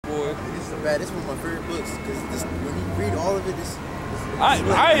so bad. This is one of my favorite books because when you read all of it,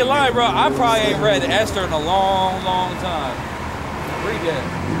 I ain't lying, bro. I probably ain't read Esther in a long, long time. Read that.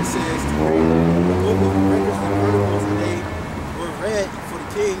 It says the book of the records and chronicles, and they were read for the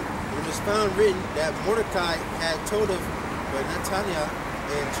king. And it was found written that Mordecai had told of Nataniah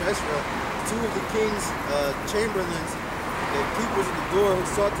and Tresra, two of the king's chamberlains, the keepers of the door, who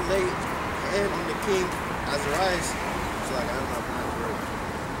sought to lay hand on the king Azarias. It's like, I don't know how to pronounce the word.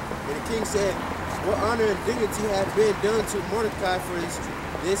 And the king said, what honor and dignity had been done to Mordecai for his.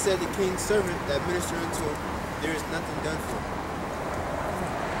 Then said the king's servant that ministered unto him, there is nothing done for him.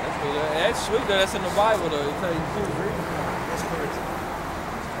 That's sweet though. That's in the Bible though. It tells you to read. That's crazy.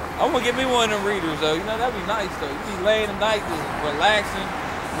 I'm gonna get me one of them readers though. You know, that'd be nice though. You be laying at night just relaxing,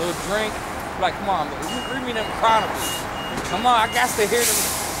 a little drink. Like, come on, man. Read me them Chronicles. Come on, I got to hear them.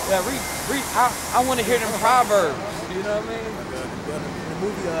 Yeah, read. I want to hear them Proverbs. You know what I mean? The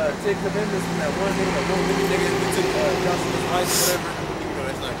movie Ten Commandments, when that one nigga who took Joshua's wife or whatever. Even though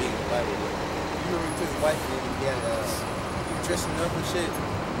that's not being in the Bible, but you remember he took his wife and he had he was dressing up and shit,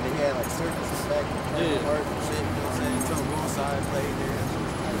 and then he had like serpents in the back, heart and shit. You know what I'm saying? He told him go inside, play there.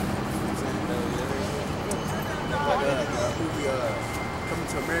 Like the movie Coming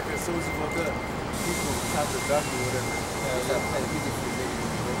to America, as soon as he woke up, he was on top of the balcony or whatever. Playing music for the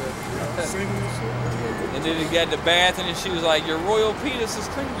nigga. Singing and shit. And then he got the bath, and then she was like, "Your royal penis is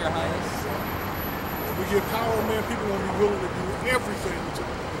clean, Your Highness." When you get power, man, people gonna be willing to do everything.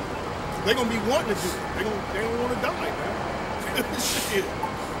 They're gonna be wanting to do it. They don't want to die, man. Shit.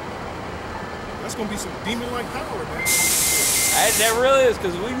 That's gonna be some demon-like power, man. That really is,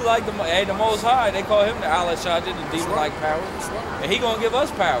 because we like the Most High. They call him the Allah Shajid, the demon-like power. Right. And he gonna give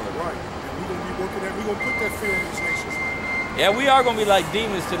us power. Right. And we're gonna be working that. We're gonna put that fear in these nations. Yeah, we are gonna be like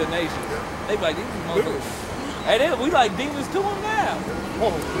demons to the nations. Yeah. They be like, these motherfuckers. Hey, we like demons to them now.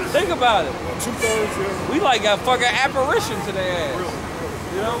 Oh, Think about it. 2/3, yeah. We like a fucking apparition to their ass. Really.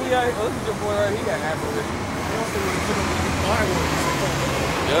 You know, look at your boy right here, he got an apparition.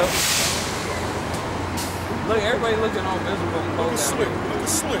 Yep. Look, everybody looking all miserable and cold down Slick. there. Look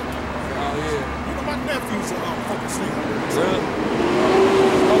slick. Oh, yeah. You know, my nephew's a fucking snake. Really?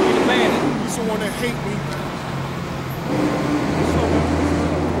 Smokey the Bandit. He's the one that hate me.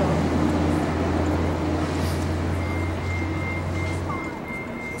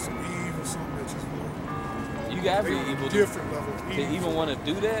 There's some evil, some bitches, man. You gotta be They evil different level. to even want to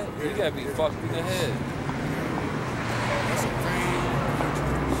do that. You gotta be fucked in the head. That's a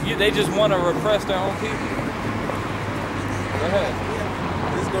vain. They just want to repress their own people. Go ahead.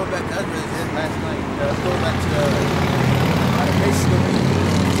 This is going back to last night. Let's go back to the nation of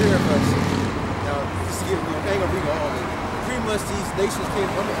fear of us. Now, I ain't gonna read all of it. Pretty much these nations came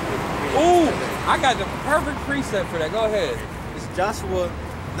from it. Ooh, I got the perfect precept for that. Go ahead. It's Joshua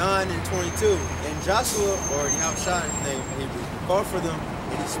 9:22. And Joshua, or Yahushua his name, he called for them,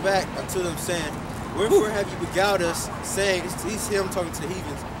 and he spake unto them, saying, wherefore have you beguiled us, saying, he's him talking to the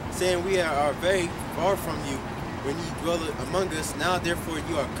heathens, saying, we are very far from you, when ye dwell among us. Now therefore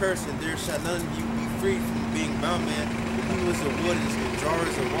you are cursed, and there shall none of you be freed from being bound man, but he was of wood and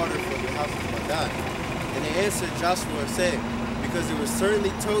jars of water for the house of my God. And they answered Joshua and said, because it was certainly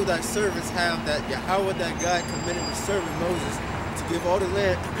told thy servants have that Yahweh thy God commanded his servant Moses to give all the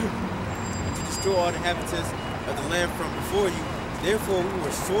land, to destroy all the inhabitants of the land from before you. Therefore we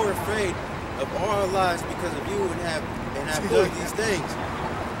were sore afraid of all our lives because of you and have done these things.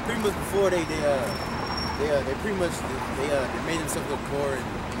 Pretty much before they made themselves look poor and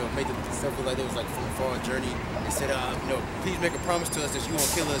made themselves look like they was like from a far journey. They said, please make a promise to us that you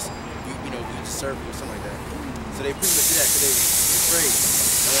won't kill us. We just serve you or something like that. So they pretty much did that because they were afraid.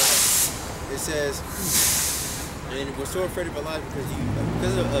 It says, and we're so afraid of our lives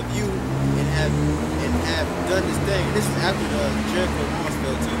because of you and have done this thing. And this is after the Jericho walls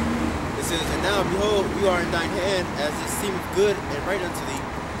fell too. It says, and now behold, we are in thine hand, as it seemeth good and right unto thee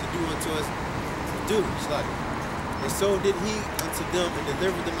to do unto us. And so did he unto them, and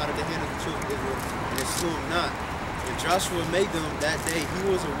delivered them out of the hand of the children of Israel, and they slew him not. And Joshua made them that day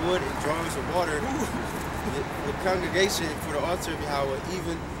hewers of wood and drawers of water, the congregation for the altar of Yahweh,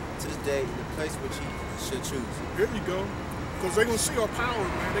 even to this day, in the place which he should choose. There you go. Because they're going to see our power,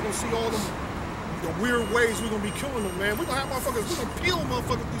 man. They're going to see all the weird ways we're going to be killing them, man. We're going to have motherfuckers, we're going to peel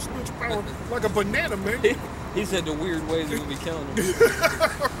motherfuckers through spiritual power like a banana, man. He said the weird ways we're going to be killing them.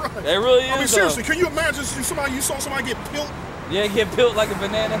 Right. That really is. I mean, seriously, can you imagine you saw somebody get peeled? Yeah, get peeled like a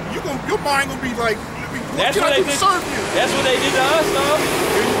banana. Your mind going to be like, that's what they did. That's what they did to us, though.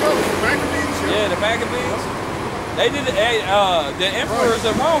 There you go, the Maccabees. Yeah, the Maccabees. They did. The emperors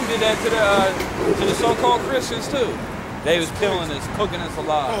of Rome did that to the so-called Christians too. They was killing us, cooking us Oh,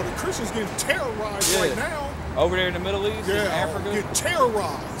 alive. the Christians getting terrorized Yeah. right now. Over there in the Middle East, in Yeah, Africa, getting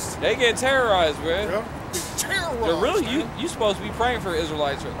terrorized. they get terrorized, bro. Yeah, getting terrorized. They're really, man. you supposed to be praying for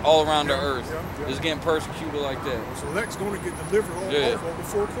Israelites all around the Yeah, earth. yeah, yeah. Just getting persecuted like that. So Lex going to get delivered all Yeah. over the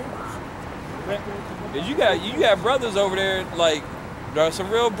four corners. Cause you got brothers over there, like there are some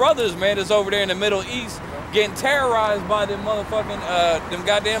real brothers, man, that's over there in the Middle East getting terrorized by them motherfucking them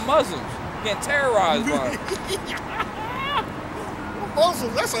goddamn Muslims. Getting terrorized by them.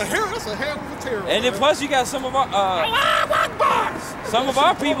 Muslims, that's a hell of a terror. And then man. plus you got some of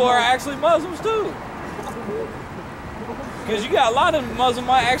our people are actually Muslims too. Cause you got a lot of Muslims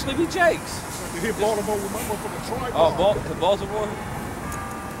might actually be Jakes. They hit Baltimore with my motherfucking tripod. Oh, Baltimore. Baltimore.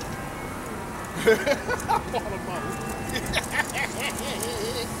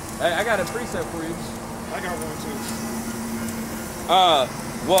 Hey, I got a precept for you. I got one too.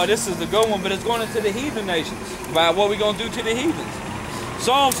 Well, this is the good one, but it's going into the heathen nations. About what we gonna do to the heathens.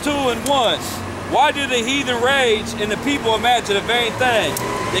 Psalms 2:1. Why do the heathen rage and the people imagine a vain thing?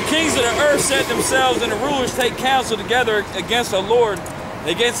 The kings of the earth set themselves and the rulers take counsel together against the Lord and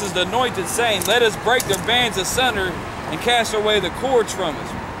against his anointed, saying, let us break their bands asunder and cast away the cords from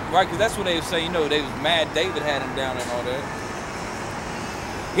us. Right, because that's what they were saying. You know, they was mad David had him down and all that.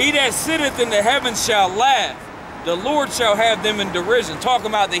 He that sitteth in the heavens shall laugh. The Lord shall have them in derision. Talking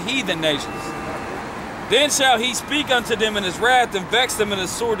about the heathen nations. Then shall he speak unto them in his wrath and vex them in his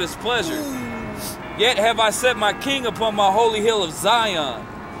sore displeasure. Yet have I set my king upon my holy hill of Zion.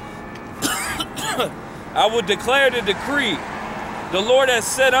 I will declare the decree. The Lord has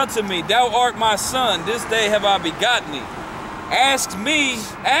said unto me, thou art my son, this day have I begotten thee. Ask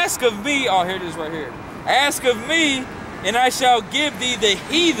of me, oh, here it is right here. Ask of me, and I shall give thee the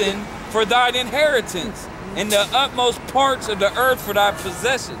heathen for thine inheritance, and the utmost parts of the earth for thy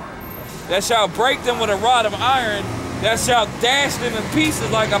possession. That shall break them with a rod of iron, that shall dash them in pieces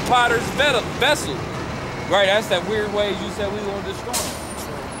like a potter's vessel. Right, that's that weird way you said we were going to destroy them.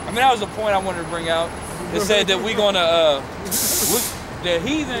 I mean, that was the point I wanted to bring out. It said that we're going to, the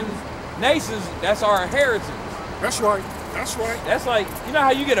heathen nations, that's our inheritance. That's right. That's right. That's like, you know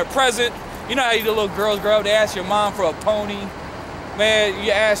how you get a present? You know how the little girls grow up, they ask your mom for a pony? Man,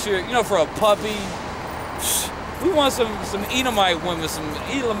 you ask your, for a puppy. We want some Edomite women, some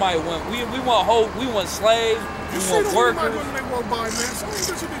Elamite women. We want slaves, we want workers. They walk by, man. So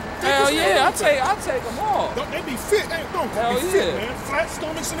Hell yeah, I'll take them all. Don't they be fit? They don't Hell be yeah. fit, man. Flat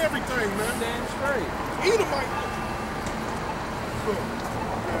stomachs and everything, man. Damn straight. Edomite.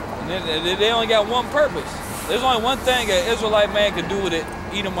 And then they only got one purpose. There's only one thing an Israelite man could do with an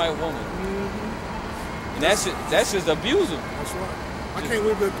Edomite woman. And that's just abuse them. That's right. I can't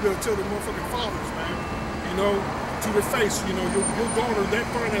wait to tell the motherfucking fathers, man. To their face, your daughter, that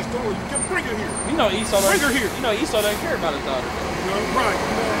fine ass daughter, you can bring her here. Esau bring her here. Esau doesn't care about his daughter. Right.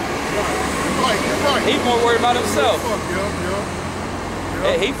 You're right. He's more worried about himself.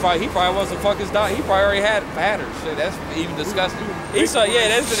 Yeah. He probably wants to fuck his daughter. He probably already had her. Shit, that's even disgusting. Esau, yeah,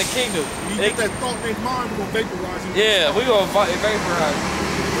 that's in the kingdom. You get that thought in their mind, we're gonna vaporize it. Yeah, we gonna vaporize it.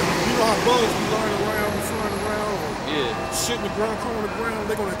 You know how bugs be lying around, flying around, or shit in the ground, crawling on the ground,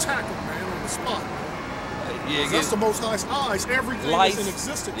 they're gonna attack them, man, on the spot. Yeah, that's the Most High's eyes. Everything is in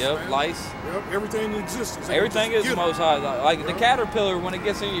existence. Yep, man. lice. Yep, everything in existence. Everything is the Most High. Like the caterpillar, when it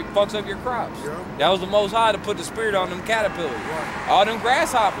gets in you, fucks up your crops. Yep. That was the Most High to put the spirit on them caterpillars. Right. All them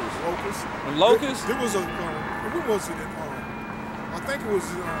grasshoppers. Locusts. Them locusts. There was a, what was it? I think it was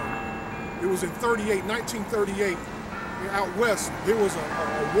in 1938, out west. There was a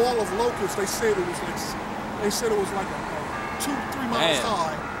wall of locusts. They said it was like 2-3 miles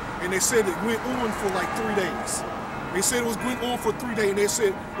high. And they said it went on for like 3 days. They said it went on for 3 days. And they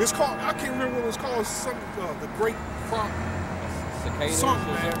said it's called, I can't remember what it was called, the Great Crop.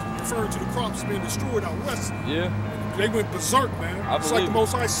 Something, man, referring to the crops being destroyed out west. Yeah. They went berserk, man. It's like the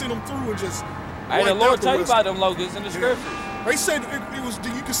Most High sent them through and just. Hey, the Lord tell you about them locusts in the scriptures. They said it was.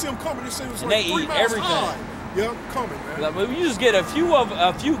 You could see them coming. They said it was and like they 3 eat miles everything. high. Yep, coming, man. Like, you just get a few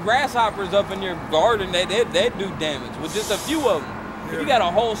grasshoppers up in your garden, they do damage with just a few of them. If you got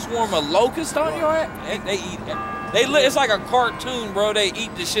a whole swarm of locusts on your head, they eat it. It's like a cartoon, bro. They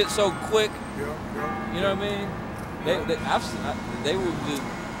eat the shit so quick. Yeah. You know what I mean? They would just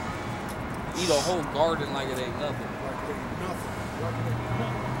eat a whole garden like it ain't nothing.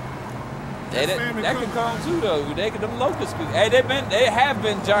 That could come too, though. Them locusts could. Hey, they have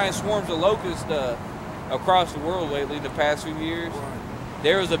been giant swarms of locusts across the world lately in the past few years. Right.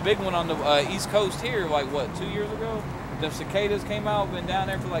 There was a big one on the East Coast here, like what, 2 years ago? The cicadas came out, been down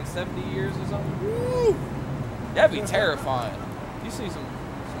there for like 70 years or something. Woo! That'd be terrifying. You see some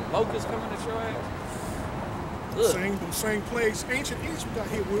locusts coming at your ass? Them same plagues. Ancient Egypt got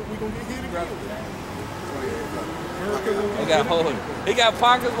hit with. We're going to get hit again. He got holes. He got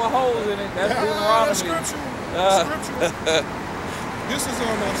pockets with holes in it. That's Deuteronomy. Scripture. This is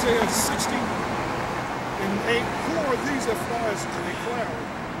on Isaiah 60 and 8. Who are these that flies to a cloud,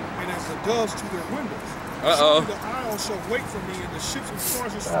 and as the doves to their windows? Surely the isles shall wait for me, and the ships and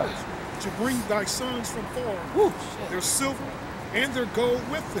barges first, to bring thy sons from far, their silver and their gold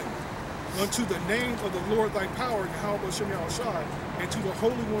with them, unto the name of the Lord thy power, Yahweh Shem Yahushai, and to the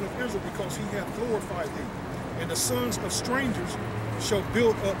Holy One of Israel, because he hath glorified thee. And the sons of strangers shall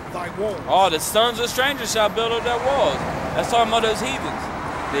build up thy walls. Oh, the sons of strangers shall build up their walls. That's talking about those heathens.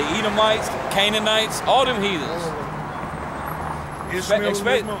 The Edomites, Canaanites, all them heathens. Especially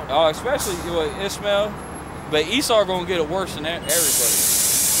Ishmael. But Esau gonna get it worse than everybody.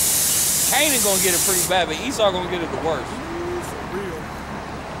 Canaan gonna get it pretty bad, but Esau gonna get it the worst. For real.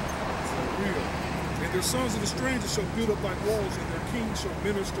 And their sons of the strangers shall build up thy walls, and their kings shall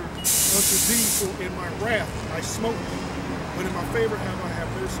minister unto thee. For in my wrath I smote thee, but in my favor have I had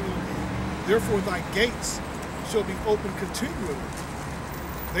mercy on thee. Therefore thy gates shall be open continually.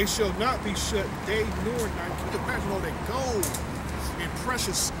 They shall not be shut day nor night. Can you imagine all that gold and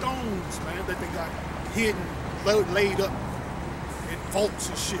precious stones, man, that they got hidden, laid up in vaults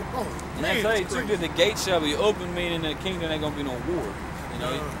and shit. Oh, and I tell you too, that the gates shall be open, meaning in the kingdom ain't gonna be no war. You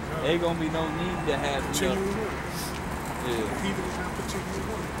know, ain't gonna be no need to have continual war. Yeah. Even if not continual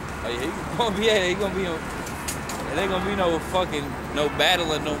war. Oh, yeah, he gonna be. Yeah, he gonna be. It ain't gonna be no fucking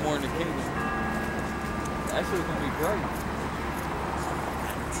battling no more in the kingdom. That shit's gonna be great.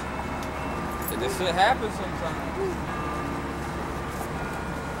 This shit happens sometimes.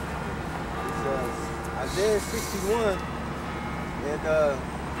 Isaiah 61 and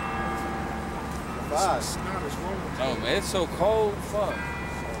 5. It's not as wrong. Oh man, it's so cold. Fuck.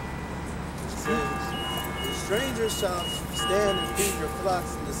 It says, the strangers shall stand and feed your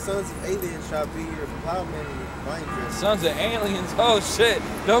flocks, and the sons of aliens shall be your plowmen and your vine dressers. Sons of aliens. Oh shit!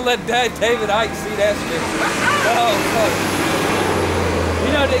 Don't let David Icke see that shit. Oh fuck.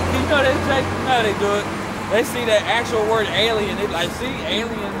 They do it. They see that actual word alien. They like, see,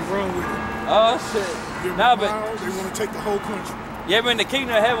 aliens. Run with it. Oh shit. Nah, but they want to take the whole country. Yeah, but in the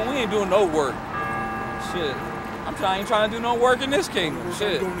kingdom of heaven, we ain't doing no work. Shit. I ain't trying to do no work in this kingdom.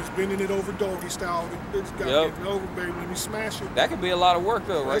 Shit. I'm doing is bending it over doggy style. It's got to get it over, baby. Let me smash it. That could be a lot of work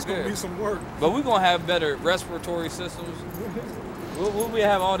though, right there. That's gonna be some work. But we're gonna have better respiratory systems. We'll be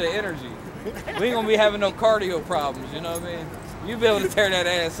have all the energy. We ain't gonna be having no cardio problems. You know what I mean? You be able to tear that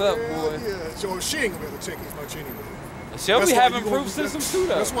ass up, boy. Yeah, so she ain't gonna be able to take as much anyway. She'll be having proof systems too,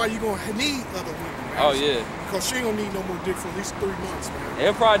 though. That's why you're gonna need other women, man. Oh yeah. Because she ain't gonna need no more dick for at least 3 months,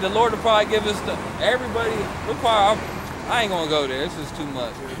 man. The Lord will probably give us everybody. I ain't gonna go there. It's just too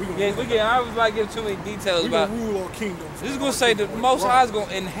much. I was about to give too many details about. We gonna rule our kingdoms. This is gonna say the Most High is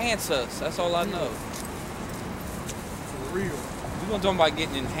gonna enhance us. That's all I know. For real. We're gonna talk about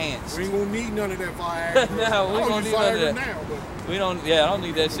getting enhanced. We ain't gonna need none of that Viagra. No, we don't need none of that. Now, but we don't. Yeah, I don't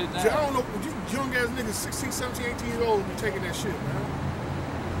need that shit now. I don't know. You young ass niggas, 16, 17, 18 years old, be taking that shit, man.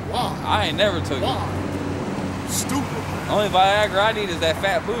 Why? I ain't never took it. Why? Stupid. Only Viagra I need is that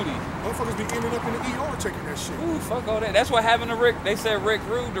fat booty. Motherfuckers be ending up in the ER taking that shit. Ooh, fuck all that. That's what happened to Rick. They said Rick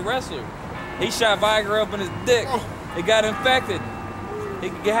Rude, the wrestler. He shot Viagra up in his dick. Oh. It got infected.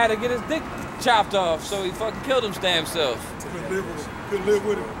 He had to get his dick chopped off, so he fucking killed his damn self. Could live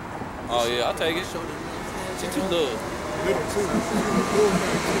with it. Oh yeah, I'll take it. She too little. Little too. She's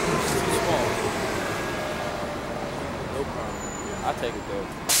too small. No problem. I'll take it though.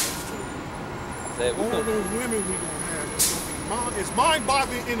 All those women we gonna have it's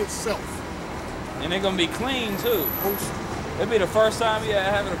mind-boggling in itself. And they're gonna be clean too. It'll be the first time you're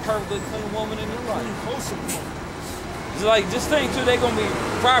having a perfectly clean woman in your life. It's like, just think too, they're gonna be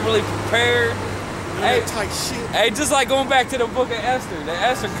properly prepared. Hey, just like going back to the book of Esther. The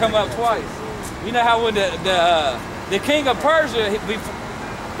Esther come up twice. You know how when the king of Persia,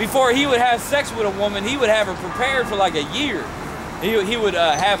 before he would have sex with a woman, he would have her prepared for like a year. He would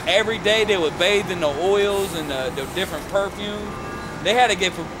have every day, they would bathe in the oils and the different perfumes. They had to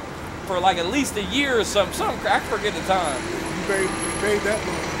get for like at least a year or something. I forget the time. You bathe that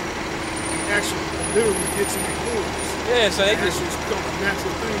long. Actually, literally gets in the oils. Yeah, so they just become a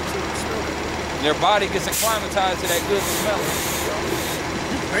natural thing to the smell. Their body gets acclimatized to that good smell.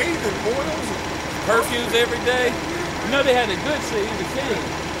 You bathe in oils and perfumes every day. You know they had the good shit. He was a king.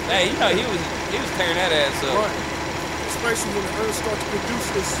 Hey, you know he was tearing that ass up. Right. Especially when the earth starts to produce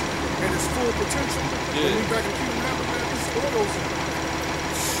this at its full potential. Yeah. When we back in Kingdom Heaven, man, these oils,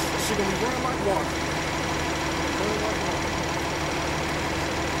 shit gonna be running like water. Running like water.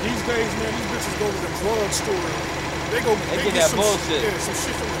 These days, man, these bitches go to the drugstore. They get get that bullshit. Some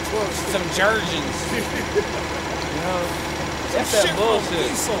shit from the drugstore. Some Jergens. You know, that's that shit bullshit.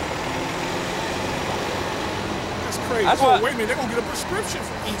 That's crazy. That's wait a minute, they're gonna get a prescription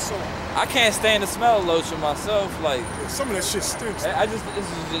for Esau. I can't stand the smell of lotion myself. Like, Yeah, some of that shit stinks. this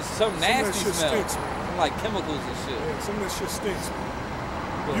is just some nasty shit smell. stinks, man. Like chemicals and shit. Yeah, some of that shit stinks,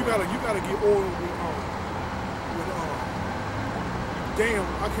 man. You gotta get oil with damn,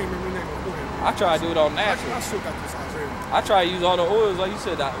 I can't remember the name of it. I try to do it all natural. I still got this Isaiah. I try to use all the oils, like you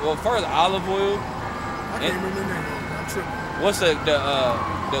said. Well, first olive oil. I can't remember the name of it. I'm tripping. What's the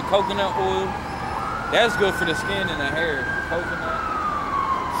coconut oil? That's good for the skin and the hair. Coconut.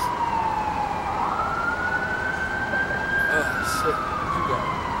 Oh shit! What you got?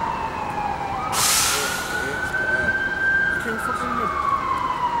 I can't fucking remember.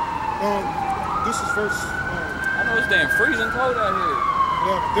 This is verse. I know it's damn freezing cold out here.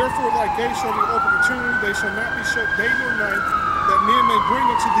 Therefore, thy gates shall be open continually; they shall not be shut day nor night, that men may bring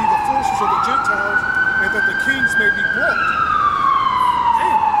unto thee the forces of the Gentiles, and that the kings may be brought.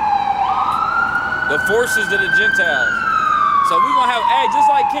 Damn. The forces of the Gentiles. So we're gonna have, hey, just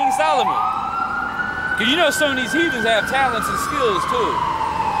like King Solomon. Cause you know some of these heathens have talents and skills too.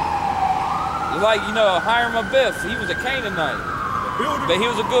 Like, you know, Hiram Abiff, he was a Canaanite. Builder. But he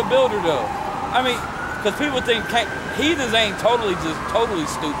was a good builder though. I mean, cause people think heathens ain't totally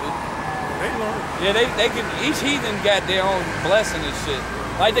stupid. They learn. Yeah, they can, each heathen got their own blessing and shit.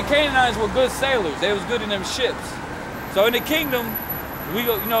 Like the Canaanites were good sailors. They was good in them ships. So in the kingdom, we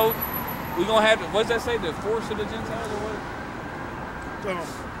go, you know, we gonna have, what's that say? The force of the Gentiles or what?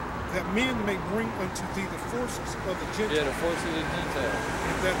 That men may bring unto thee the forces of the Gentiles. Yeah, the force of the Gentiles.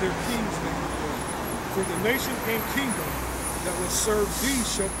 And that their kings may be brought. For the nation and kingdom that will serve thee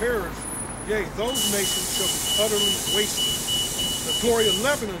shall perish. Yea, those nations shall be utterly wasted. The glory of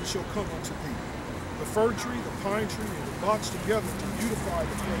Lebanon shall come unto thee. The fir tree, the pine tree, and the box together to beautify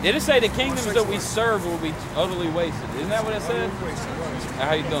the place. Did it say the kingdoms that we serve will be utterly wasted? Isn't that what it said? Wasted, right.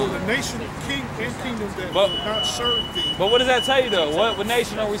 How you doing? For the nation, king, and kingdom that will not serve thee. But what does that tell you though? What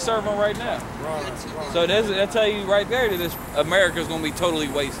nation are we serving right now? Right. So that tell you right there that this America's gonna be totally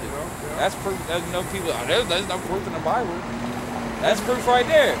wasted. Yeah. That's proof. There's no people. There's no proof in the Bible. That's proof right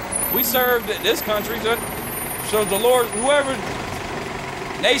there. We serve this country. So the Lord, whoever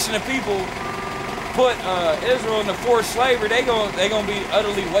nation of people put Israel into forced slavery, they gonna be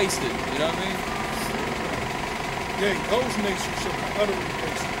utterly wasted. You know what I mean? Yea, those nations shall be utterly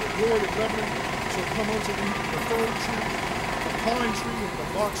wasted. The glory of Lebanon shall come unto thee, the fir tree, the pine tree, and the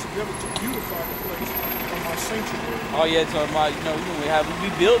box together to beautify the place of my sanctuary. Oh yeah, so we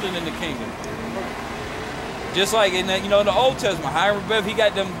building in the kingdom. Just like in the, in the Old Testament, Hiram Abiff, he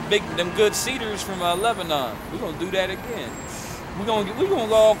got them good cedars from Lebanon. We're gonna do that again. We're gonna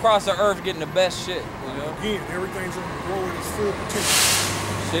go all across the earth getting the best shit. You know? Again, everything's gonna grow at its full potential.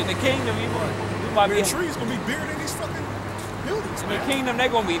 Shit, in the kingdom, we might be. The trees gonna be bigger than these fucking buildings. In the kingdom, they're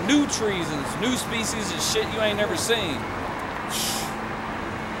gonna be new trees and new species and shit you ain't never seen.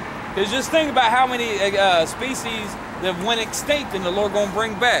 Cause just think about how many species that went extinct and the Lord gonna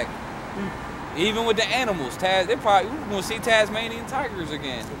bring back. Even with the animals, we're gonna see Tasmanian tigers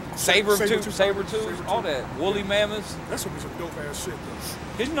again, saber-tooths, all that, woolly mammoths. That's gonna be some dope ass shit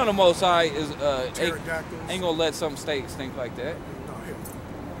though. Cause the Most High is Pterodactyls. ain't gonna let some states think like that. No, hell,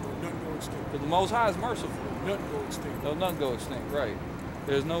 no, nothing go extinct. Cause the Most High is merciful. Nothing go extinct. No, nothing go extinct. Right.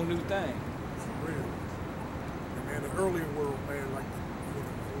 There's no new thing. For real. And man, the earlier world, man, like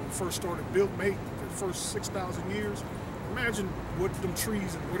when we first started the first 6,000 years. Imagine what them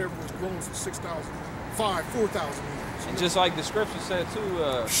trees and whatever was growing for 4,000 years. And just like the scripture said too,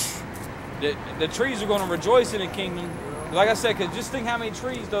 the trees are going to rejoice in the kingdom. Like I said, because just think how many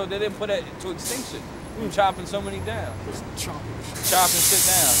trees though they didn't put that to extinction. From chopping so many down. Just chopping shit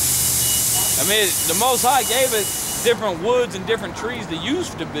down. I mean, the Most High gave us different woods and different trees to use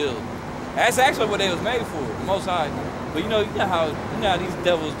to build. That's actually what they was made for, the Most High. But you know how these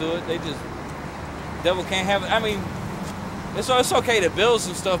devils do it. Devil can't have it. I mean, it's okay to build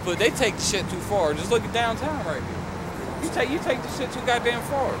some stuff, but they take the shit too far. Just look at downtown right here. You take the shit too goddamn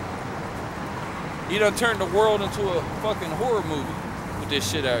far. You done turned the world into a fucking horror movie with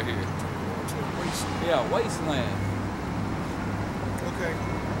this shit out here. Yeah, wasteland. Okay.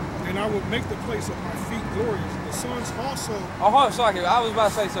 And I will make the place of my feet glorious. The sons also. Oh, sorry. I was about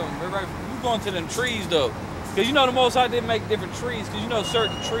to say something. Right, you going to them trees though, because the Most High did make different trees. Because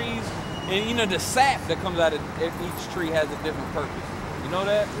certain trees. And the sap that comes out of each tree has a different purpose. You know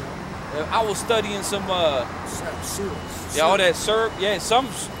that? Yeah. I was studying some sap syrup. Yeah, all that syrup. Yeah, some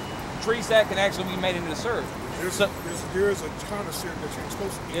tree sap can actually be made into syrup. There is a kind of syrup that you're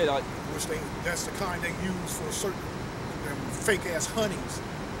supposed to eat, Yeah, like, that's the kind they use for certain fake ass honeys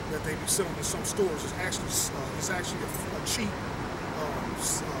that they be selling in some stores. It's actually a cheap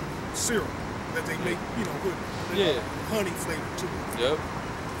syrup that they make, you know, with honey flavor to it. yep.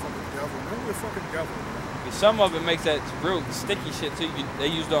 From the devil. Remember the fucking devil, man. And some of it makes that real sticky shit too. They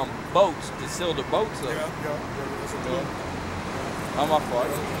used on boats to seal the boats up. Yeah, that's a good one. On my fault.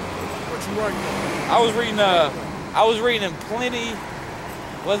 But you're right, though. I was reading in Plenty.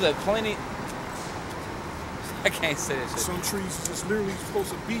 Was it Plenty? I can't say that shit. Some trees is just literally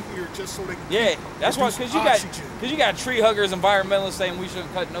supposed to be here just so they can. Yeah, that's why. Cause you got tree huggers, environmentalists saying we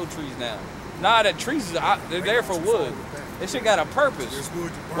shouldn't cut no trees down. Nah, that trees they're there for wood. That shit got a purpose.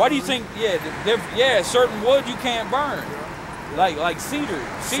 Why do you think? Yeah, certain wood you can't burn. Like cedar.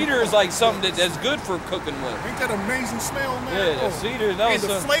 Cedar is like something that's good for cooking with. Ain't that amazing smell, man? Yeah, the cedar. And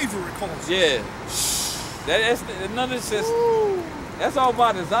the flavor it calls. Yeah. That's none of this. That's all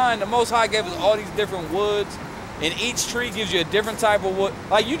by design. The Most High gave us all these different woods, and each tree gives you a different type of wood.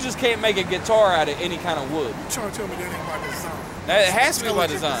 Like you just can't make a guitar out of any kind of wood. You trying to tell me that ain't by design? That it has to be by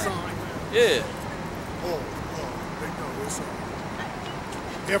design. Yeah. Oh, they know it's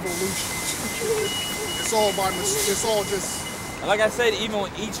evolution. It's all just. And like I said, even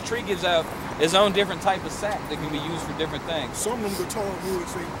when each tree gives out its own different type of sap that can be used for different things. Some of them guitar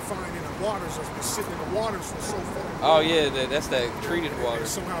woods they find in the waters that's been sitting in the waters for so long. Oh yeah, that's that treated water. And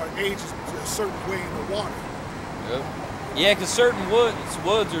somehow it ages a certain way in the water. Yep. Yeah, because certain woods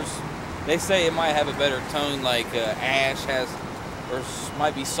are, they say it might have a better tone, like ash has, or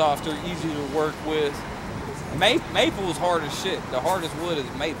might be softer, easier to work with. Maple is hard as shit. The hardest wood is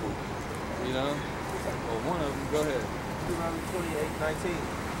maple. You know? Well, one of them, go ahead. Deuteronomy 28:19.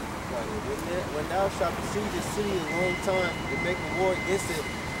 When thou shalt besiege the city a long time and make a war against it,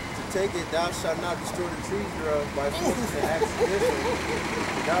 to take it, thou shalt not destroy the trees thereof by force and accidentally.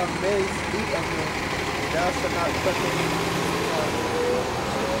 Thou mayest eat of them, and thou shalt not cut them.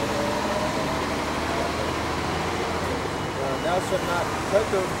 Thou shalt not cut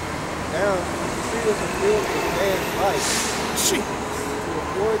them down. The tree of the field is man's life. To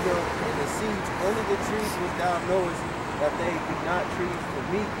avoid them and the siege only the trees which thou knowest that they be not trees for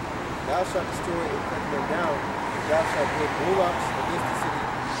meat. Thou shalt destroy and cut them down. Thou shalt build bullocks against the city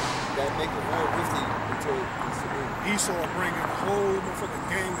that make a war with thee until it be subdued. Esau bringing a whole motherfucking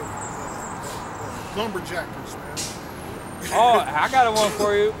gang of lumberjackers, man. Oh, I got one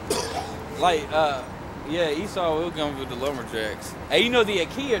for you. Like, yeah, Esau will come with the lumberjacks. Hey, you know the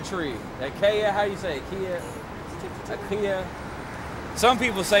acacia tree? Acacia, how do you say acacia? Acacia. Some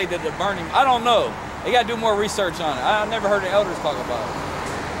people say that the burning, I don't know. They got to do more research on it. I've never heard the elders talk about it.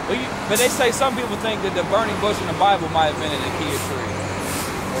 But they say some people think that the burning bush in the Bible might have been an acacia tree.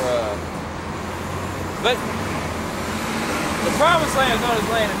 But the promised land is known as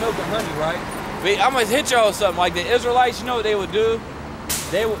land of milk and honey, right? But I'm going to hit y'all with something. Like the Israelites, you know what they would do?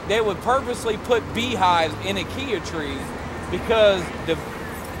 They would purposely put beehives in acacia trees because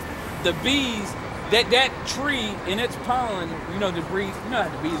the bees, that tree in its pollen, you know, the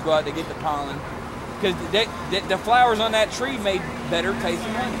bees go out to get the pollen. Because the flowers on that tree made better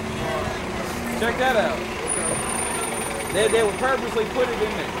tasting honey. Check that out. They would purposely put it in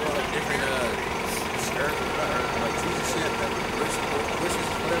there. Different like trees and shit, bushes,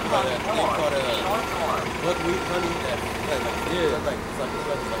 whatever. Buckwheat honey, like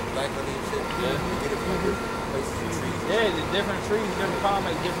black honey and shit. Yeah. You get it from different places and trees. Yeah, the different trees, different pollen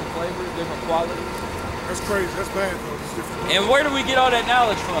make different flavors, different qualities. That's crazy. That's bad though. It's different. And where do we get all that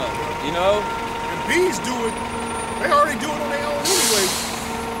knowledge from? You know? Bees do it. They already do it on their own anyway.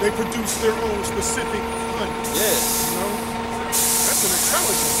 They produce their own specific honey. Yeah. You know? That's an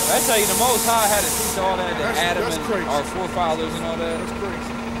intelligence. I tell you, the Most High had to teach all that to Adam that's and crazy. our forefathers and all that. That's crazy.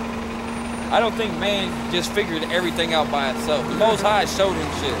 I don't think man just figured everything out by itself. The Most High showed him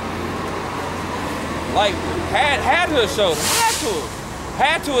shit. Like, had to have showed him.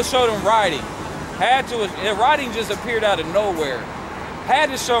 Had to have showed him writing. Writing just appeared out of nowhere. Had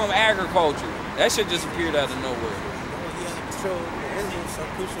to show him agriculture. That shit just appeared out of nowhere.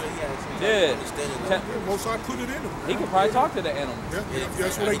 Yeah. Most I put it in them. He could probably talk to the animals. Yeah.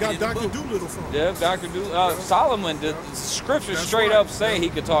 That's where they got Dr. Doolittle from. Yeah, Dr. Doolittle. Solomon, the scriptures straight up say he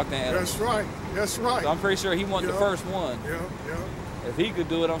could talk to animals. That's right. That's right. So I'm pretty sure he wasn't the first one. Yeah. If he could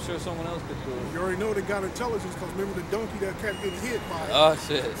do it, I'm sure someone else could do it. You already know they got intelligence because remember the donkey that kept getting hit by it. Oh,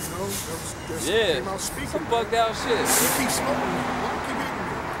 shit. You know, that's Yeah. came out speaking. Some bugged out shit. He keeps smoking me. Why you keep hitting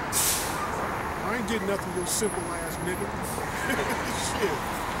me? I ain't did nothing, you simple ass nigga. Shit.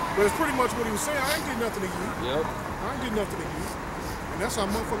 But it's pretty much what he was saying. I ain't did nothing to you. Yep. I ain't did nothing to you. And that's how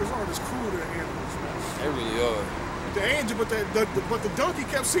motherfuckers are. Just cruel to the animals, man. They really are. The angel, but the donkey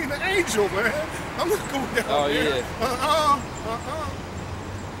kept seeing the angel, man. I'm not going down there. Yeah.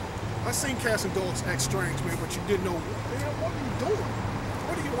 I seen cats and dogs act strange, man, but you didn't know, man, what are you doing?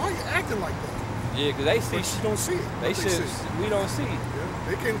 Why are you acting like that? Yeah, because they see. But you don't see it. They should. We don't see it. Yeah,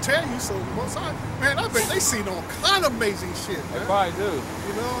 they can tell you, so most I, man, I bet they seen all kind of amazing shit, man. They probably do.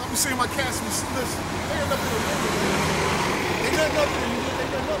 You know, I'm seeing my cats and listen, they end up in the river. They got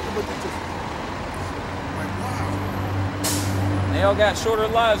nothing, but they just, like, wow. They all got shorter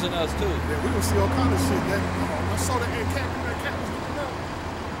lives than us, too. Yeah, we gonna see all kind of shit. I saw that cat was looking out.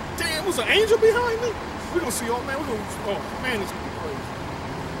 Damn, was an angel behind me? We gonna see all, man, it's gonna be crazy. It's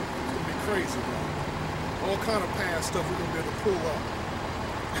gonna be crazy, man. All kind of past stuff we're gonna be able to pull up.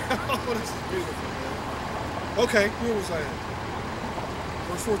 Oh, this is beautiful, man. Okay, where was I at?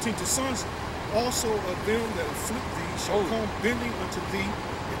 Verse 14, the sons also of them that afflict thee shall come bending unto thee,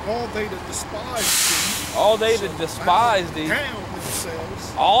 and all they that despise thee. All they that despise thee. Down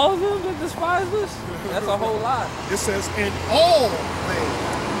themselves. All of them that despise us? That's a whole lot. It says, and all they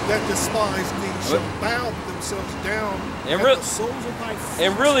that despise thee shall bow themselves down at the soles of thy feet.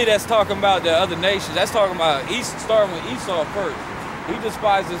 And really that's talking about the other nations. That's talking about starting with Esau first. He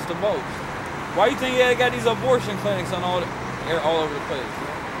despises the most. Why do you think they got these abortion clinics on all over the place?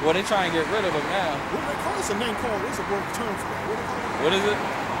 Well, they trying to get rid of them now. What do they call it? It's a name called, it's a word term for that. What is it?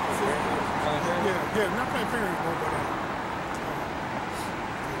 Yeah, not Planned Parenthood, but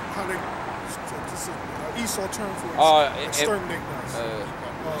how they, Esau term for exterminate us.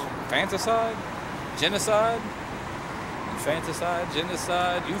 Fanticide? Genocide? Infanticide?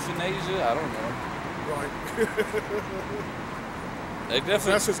 Genocide? Euthanasia? I don't know. Right. They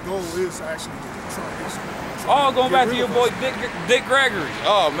definitely. That's his goal is actually to try to Oh, going back to your boy Dick Gregory.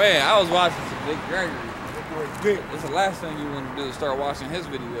 Oh man, I was watching some Dick Gregory. Dick. That's the last thing you want to do is start watching his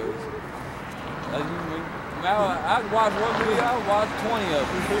videos. I watched one video, I watched 20 of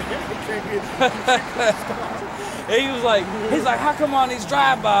them. And he's like, how come on these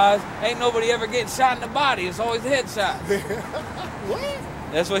drive-bys ain't nobody ever getting shot in the body? It's always headshots. What?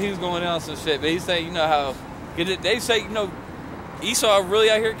 That's what he was going on some shit. But he's saying, you know how, they say, you know, Esau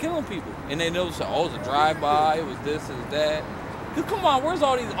really out here killing people. And they know, oh, it was a drive-by, it was this, it was that. Cause come on, where's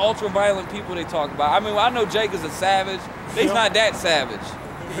all these ultra-violent people they talk about? I mean, I know Jake is a savage, but he's not that savage.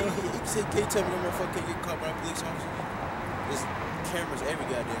 Can you tell me no motherfucker can get caught by a police officer? There's cameras every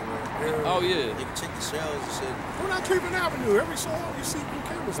goddamn way. Oh, yeah. You can check the shells and shit. We're not Cleveland Avenue. Every so long you see new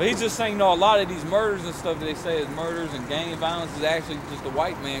cameras. But he's just saying, no, a lot of these murders and stuff that they say is murders and gang violence is actually just a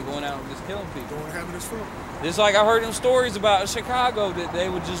white man going out and just killing people. Don't have this fun. It's like I heard them stories about Chicago that they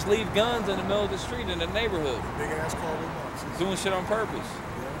would just leave guns in the middle of the street in the neighborhood. Big ass car with boxes. Doing shit on purpose.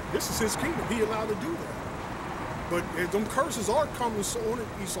 Yeah. This is his kingdom. He allowed to do that. But them curses are coming on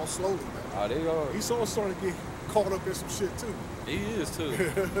Esau slowly, man. Oh, they are. Esau's starting to get caught up in some shit too. He is too.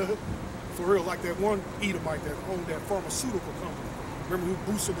 For real, like that one Edomite that owned that pharmaceutical company. Remember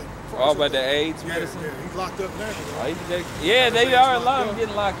who boosted it? Oh, about the AIDS medicine? Yeah, he's locked up now. Right? They are. A lot of them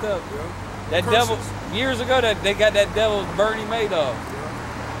getting locked up. Yeah. That devil, years ago, that they got that devil Bernie Madoff.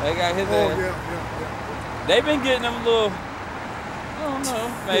 Yeah. They got his ass. Yeah. They've been getting them little, I don't know,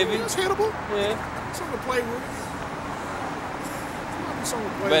 maybe. It's hittable. Yeah. Something to play with.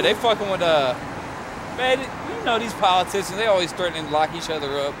 But they fucking with, man, you know these politicians, they always threatening to lock each other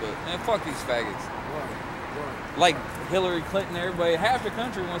up, but man, fuck these faggots. Right. Like Hillary Clinton, everybody, half the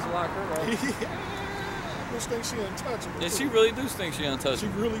country wants to lock her up. I just think she untouchable. Yeah, she really do think she untouchable. She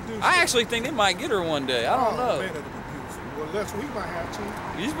really do. I actually think they might get her one day. I don't know. Man, that'd be beautiful. Well, we might have to.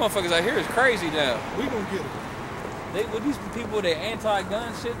 These motherfuckers out here is crazy now. We gonna get her. With these people with their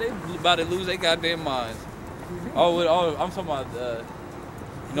anti-gun shit, they about to lose their goddamn minds. I'm talking about,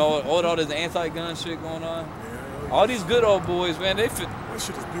 you know, all this anti-gun shit going on. Yeah, all these good old boys, man, that shit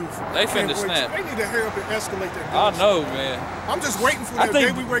is beautiful. They finna snap. They need to hurry up and escalate that. I know, man. I'm just waiting for that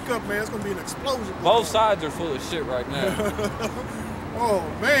day we wake up, man. It's gonna be an explosion. Both sides are full of shit right now. Oh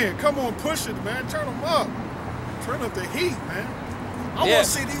man, come on, push it, man. Turn them up. Turn up the heat, man. I want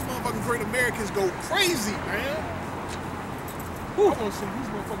to see these motherfucking great Americans go crazy, man. I want to see these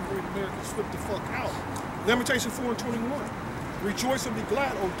motherfucking great Americans flip the fuck out. Lamentation 4:21. Rejoice and be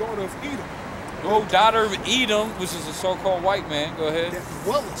glad, O daughter of Edom. O daughter of Edom, which is a so-called white man. Go ahead. That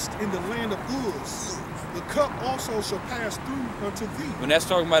dwellest in the land of Uz. The cup also shall pass through unto thee. When that's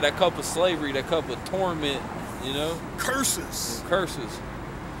talking about that cup of slavery, that cup of torment, you know? Curses. Curses.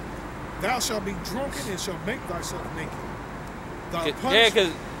 Thou shalt be drunken and shall make thyself naked. Yeah,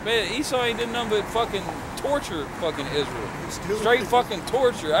 because Man, Esau ain't did nothing but fucking torture fucking Israel. Still Straight fucking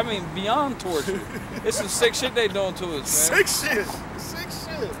torture. I mean, beyond torture. It's some sick shit they doing to us, man. Sick shit.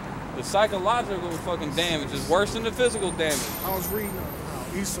 The psychological fucking damage is worse than the physical damage. I was reading how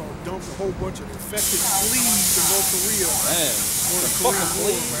Esau dumped a whole bunch of infected fleas in North Korea. Man, During the fucking Korean War,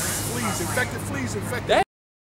 fleas. man. Fleas, infected fleas, infected. That